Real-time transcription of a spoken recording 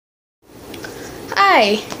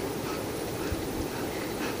Hi!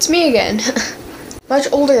 It's me again.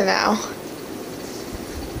 Much older now.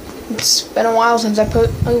 It's been a while since I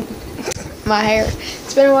my hair.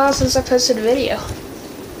 It's been a while since I posted a video.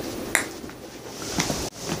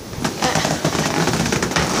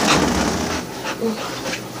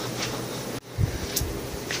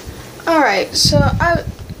 Alright, so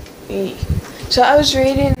I was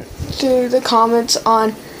reading through the comments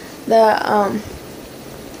on the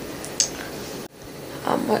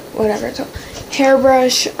whatever it's called,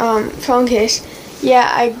 hairbrush phone case. Yeah,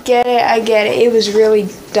 I get it. It was really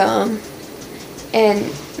dumb,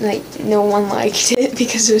 and like no one liked it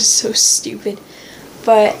because it was so stupid.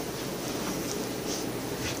 But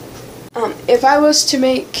if I was to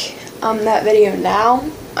make that video now,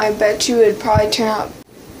 I bet you it would probably turn out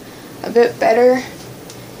a bit better.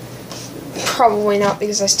 Probably not,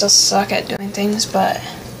 because I still suck at doing things, but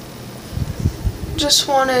just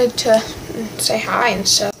wanted to say hi and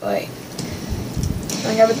stuff. Like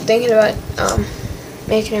I've been thinking about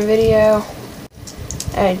making a video.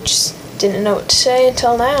 I just didn't know what to say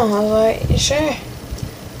until now. I was like, sure,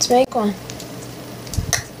 let's make one.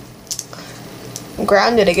 I'm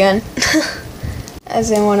grounded again.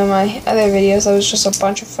 As in one of my other videos, that was just a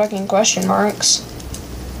bunch of fucking question marks.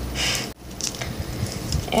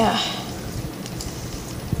 Yeah.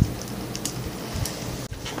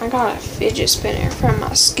 I got a fidget spinner from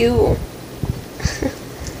my school.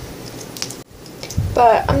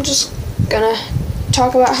 But I'm just gonna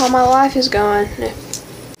talk about how my life is going.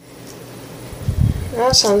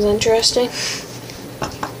 That sounds interesting.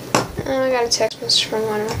 I got a text message from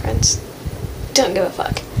one of my friends. Don't give a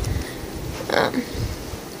fuck.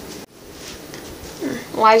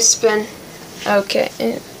 Life's been okay.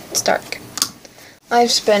 It's dark.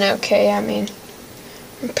 Life's been okay. I mean,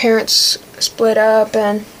 my parents split up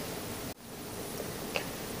and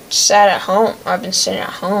sat at home. I've been sitting at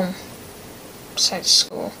home besides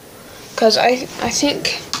school. Because I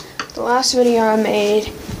think the last video I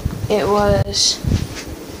made, it was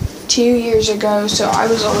 2 years ago, so I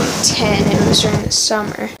was only 10. It was during the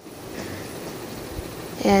summer.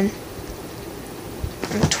 And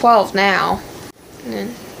I'm 12 now. And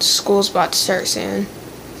then school's about to start soon.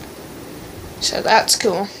 So that's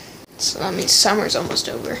cool. So that means summer's almost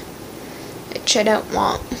over. Which I don't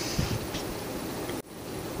want.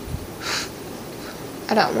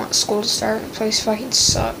 I don't want school to start. The place fucking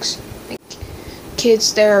sucks. Like,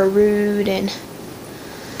 kids there are rude and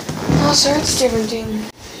all sorts of different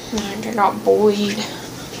things. They got bullied,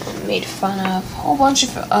 made fun of, a whole bunch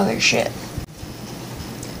of other shit.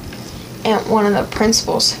 And one of the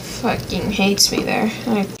principals fucking hates me there.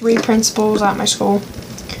 I have 3 principals at my school.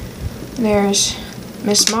 There's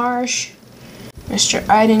Miss Marsh, Mr.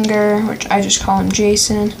 Eidinger, which I just call him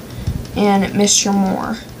Jason, and Mr.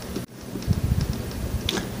 Moore.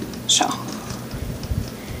 So,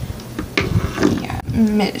 yeah,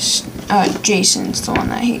 Jason's the one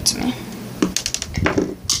that hates me.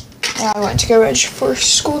 Yeah, I went to go register for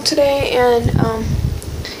school today, and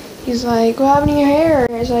he's like, "What happened to your hair?"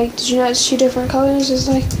 I was like, "Did you know it's 2 different colors?" He's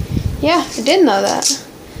like, "Yeah, I did know that."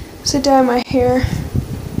 So I dyed my hair.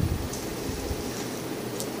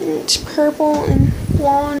 It's purple and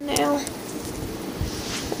blonde now.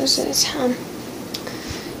 This is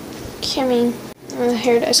Kimmy. The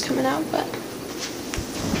hair dye's coming out, but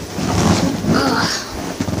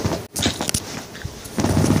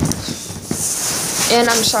and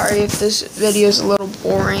I'm sorry if this video is a little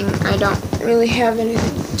boring. I don't really have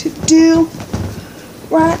anything to do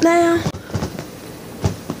right now.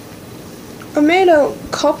 I made a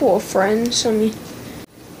couple of friends. I mean,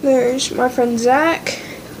 there's my friend Zach.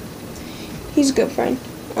 He's a good friend.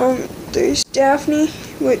 There's Daphne,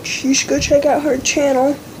 which you should go check out her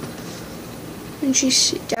channel. And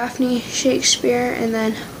she's Daphne Shakespeare. And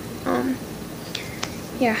then,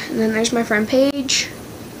 yeah. And then there's my friend Paige.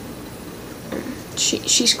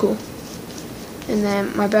 She's cool. And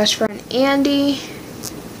then my best friend Andy.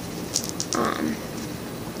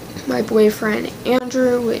 My boyfriend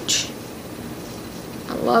Andrew, which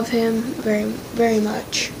I love him very, very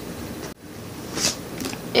much.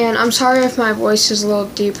 And I'm sorry if my voice is a little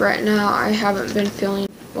deep right now. I haven't been feeling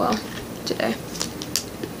well today.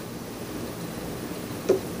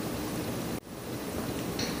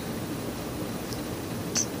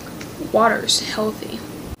 Water's healthy.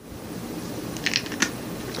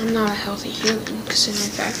 I'm not a healthy human, considering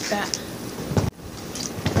the fact that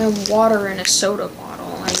I have water in a soda bottle.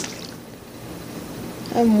 Like,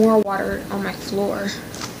 I have more water on my floor.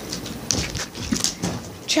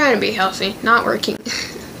 Trying to be healthy, not working.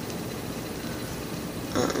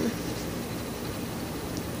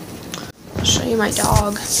 I'll show you my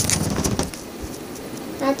dog.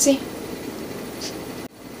 Nazi.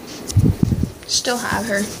 Still have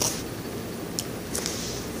her.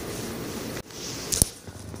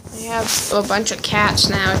 I have a bunch of cats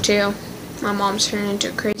now too. My mom's turned into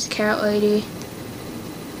a crazy cat lady.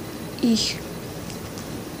 Eek.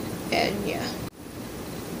 And yeah.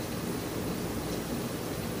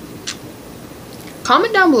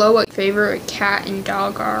 Comment down below what your favorite cat and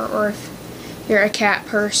dog are, or if you're a cat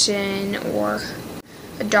person or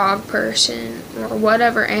a dog person or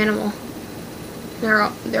whatever animal.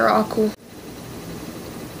 They're all cool.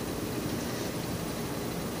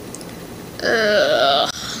 Ugh.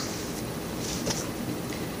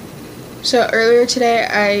 So earlier today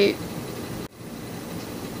I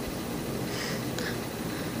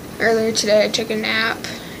took a nap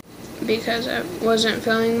because I wasn't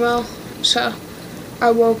feeling well. So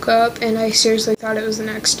I woke up and I seriously thought it was the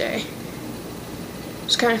next day.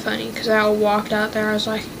 It's kind of funny because I walked out there. I was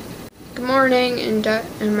like, "Good morning," and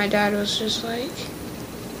my dad was just like,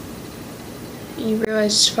 "You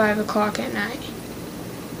realize it's 5 o'clock at night?"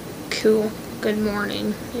 Cool. Good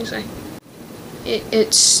morning. He's like,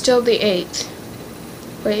 It's still the 8th.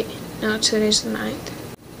 Wait, no, today's the 9th.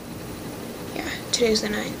 Yeah, today's the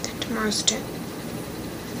 9th. Tomorrow's the 10th.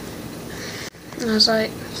 And I was like,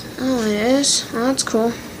 oh, it is? Well, that's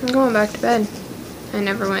cool. I'm going back to bed. I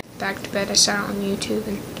never went back to bed. I sat on YouTube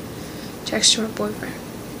and texted my boyfriend.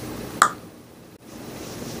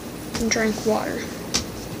 And drank water.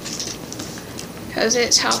 Because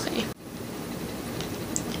it's healthy.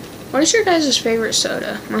 What is your guys' favorite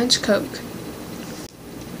soda? Mine's Coke.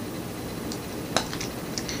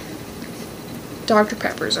 Dr.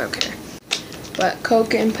 Pepper's okay. But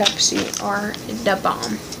Coke and Pepsi are the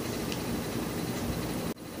bomb.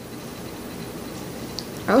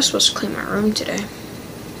 I was supposed to clean my room today.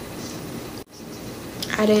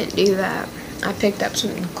 I didn't do that. I picked up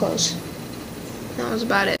some clothes. That was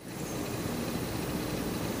about it.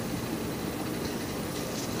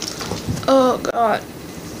 Oh God.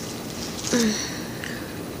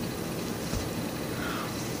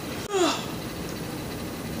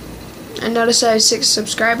 I noticed I have 6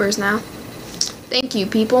 subscribers now. Thank you,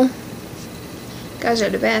 people. You guys are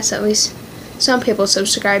the best. At least some people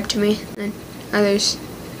subscribe to me, and others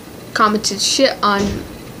commented shit on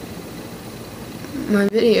my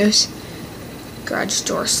videos. Garage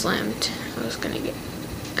door slammed. I was gonna get.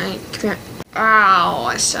 Ow!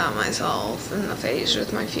 I stabbed myself in the face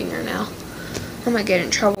with my fingernail. I might get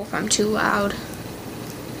in trouble if I'm too loud.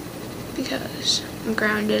 Because I'm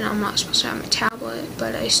grounded, I'm not supposed to have my tablet,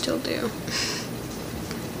 but I still do.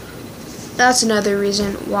 That's another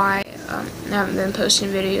reason why I haven't been posting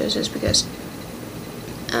videos, is because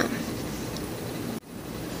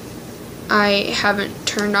I haven't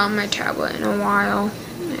turned on my tablet in a while,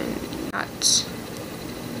 and that's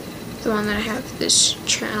the one that I have this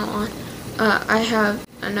channel on. I have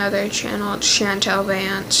another channel, it's Chantel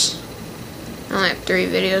Vance. I only have 3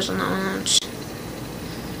 videos on that one.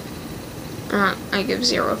 I give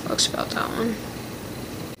 0 fucks about that one.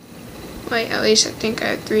 Wait, at least I think I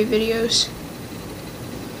have 3 videos.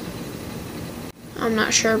 I'm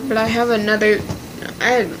not sure, but I have I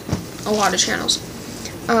have a lot of channels.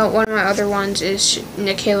 One of my other ones is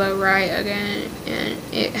Nikayla Wright again, and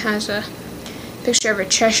it has a picture of a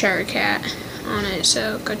Cheshire cat on it,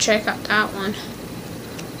 so go check out that one.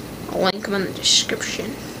 I'll link them in the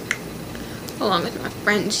description, along with my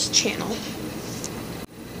friend's channel.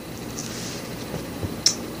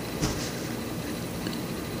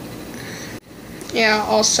 Yeah,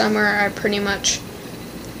 all summer I pretty much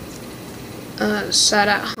sat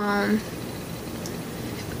at home,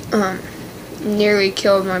 nearly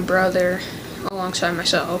killed my brother alongside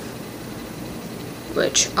myself,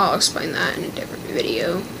 which I'll explain that in a different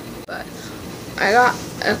video, but I got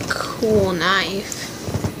a cool knife.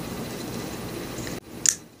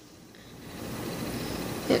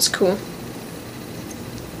 It's cool.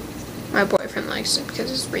 My boyfriend likes it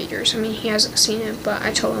because it's Raiders. I mean, he hasn't seen it, but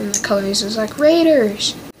I told him the colors is like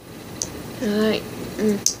Raiders. And I'm like,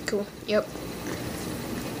 cool. Yep.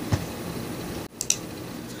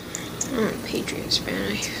 I'm a Patriots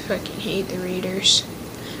fan. I fucking hate the Raiders.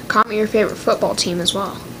 Comment me your favorite football team as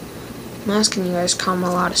well. I'm asking you guys to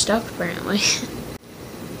comment a lot of stuff, apparently.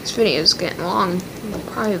 This video is getting long.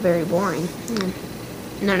 Probably very boring.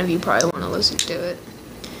 None of you probably want to listen to it.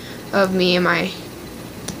 Of me and my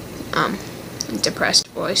depressed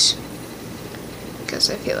voice, because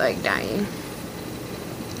I feel like dying.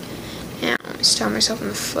 And I almost stabbed myself in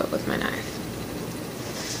the foot with my knife.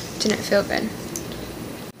 Didn't feel good.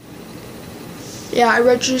 Yeah, I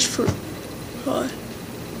registered for.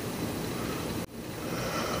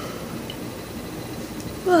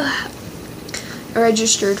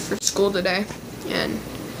 registered for school today, and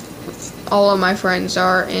all of my friends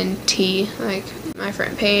are in T. Like my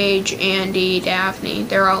friend Paige, Andy, Daphne,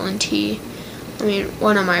 they're all in T. I mean,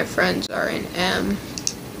 one of my friends are in M,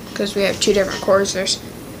 because we have 2 different corps. There's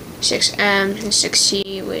 6M and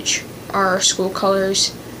 6C, which are our school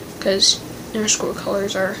colors, because our school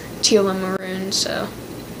colors are teal and maroon, so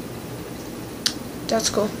that's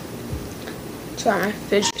cool. So my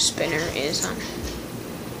fidget spinner is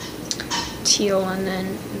teal, and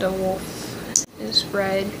then the wolf is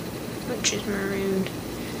red, which is maroon.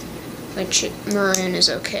 Which maroon is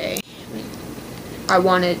okay. I mean, I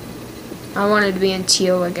wanted to be in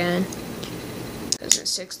teal again, because in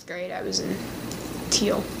 6th grade I was in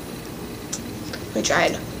teal, which I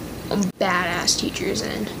had badass teachers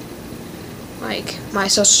in. Like my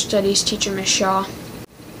social studies teacher, Miss Shaw.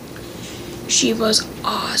 She was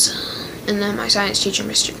awesome. And then my science teacher,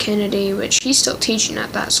 Mr. Kennedy, which he's still teaching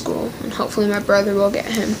at that school, and hopefully my brother will get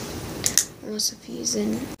him. Unless if he's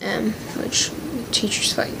in M, which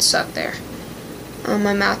teachers fucking suck there.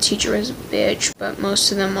 My math teacher was a bitch, but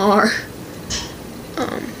most of them are.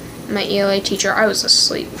 My ELA teacher, I was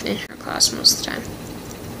asleep in her class most of the time.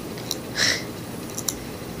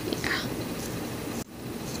 Yeah.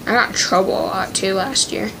 I got in trouble a lot too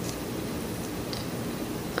last year.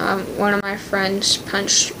 One of my friends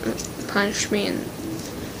punched me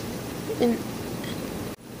in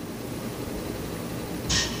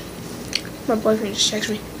my boyfriend just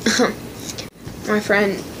texted me. My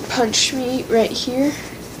friend punched me right here,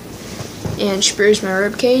 and she bruised my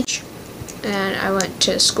rib cage, and I went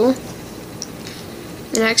to school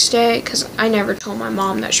the next day, because I never told my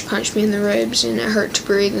mom that she punched me in the ribs and it hurt to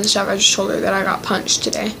breathe and stuff. I just told her that I got punched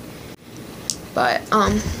today. But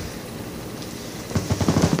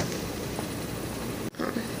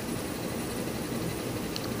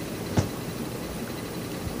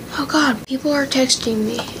oh god, people are texting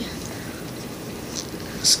me.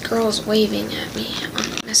 This girl's waving at me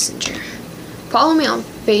on Messenger. Follow me on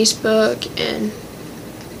Facebook, and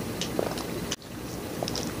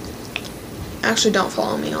actually don't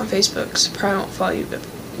follow me on Facebook, because I probably won't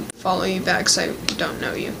follow you back, because I don't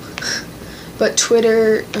know you. But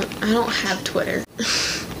Twitter, I don't have Twitter.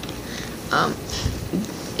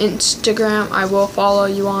 Instagram, I will follow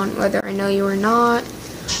you on whether I know you or not.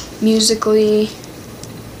 Musically,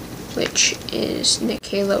 which is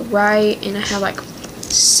Nikayla Wright, and I have like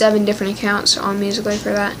 7 different accounts on Musically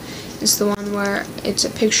for that. It's the one where it's a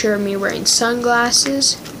picture of me wearing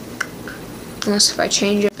sunglasses, unless if I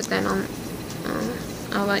change it, but then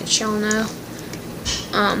I'll let y'all know.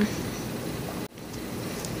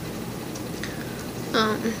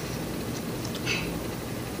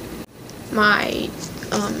 My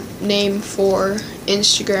name for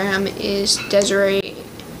Instagram is Desiree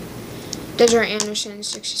Anderson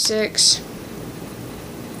 66.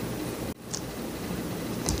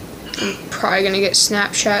 I'm probably gonna get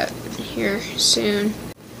Snapchat here soon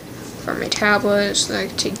for my tablet, so I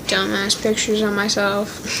can take dumbass pictures of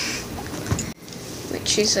myself,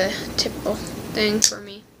 which is a typical thing for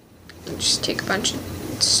me. I just take a bunch of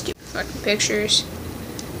stupid fucking pictures.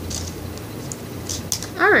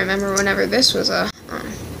 I remember whenever this was a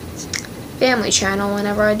family channel,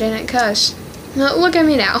 whenever I didn't cuss. Look at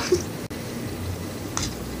me now.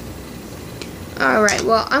 Alright,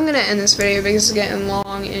 well, I'm gonna end this video because it's getting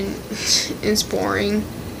long and it's boring.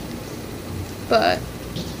 But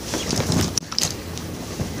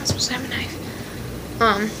I'm supposed to have a knife.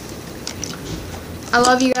 I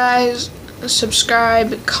love you guys.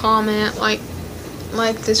 Subscribe, comment, like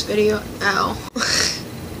this video. Ow.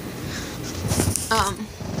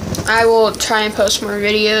 I will try and post more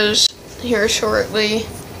videos here shortly.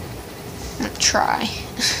 Try.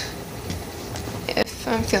 If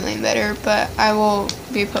I'm feeling better, but I will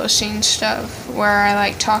be posting stuff where I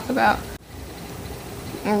like talk about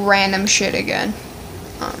random shit again.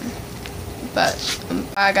 But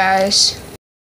bye guys.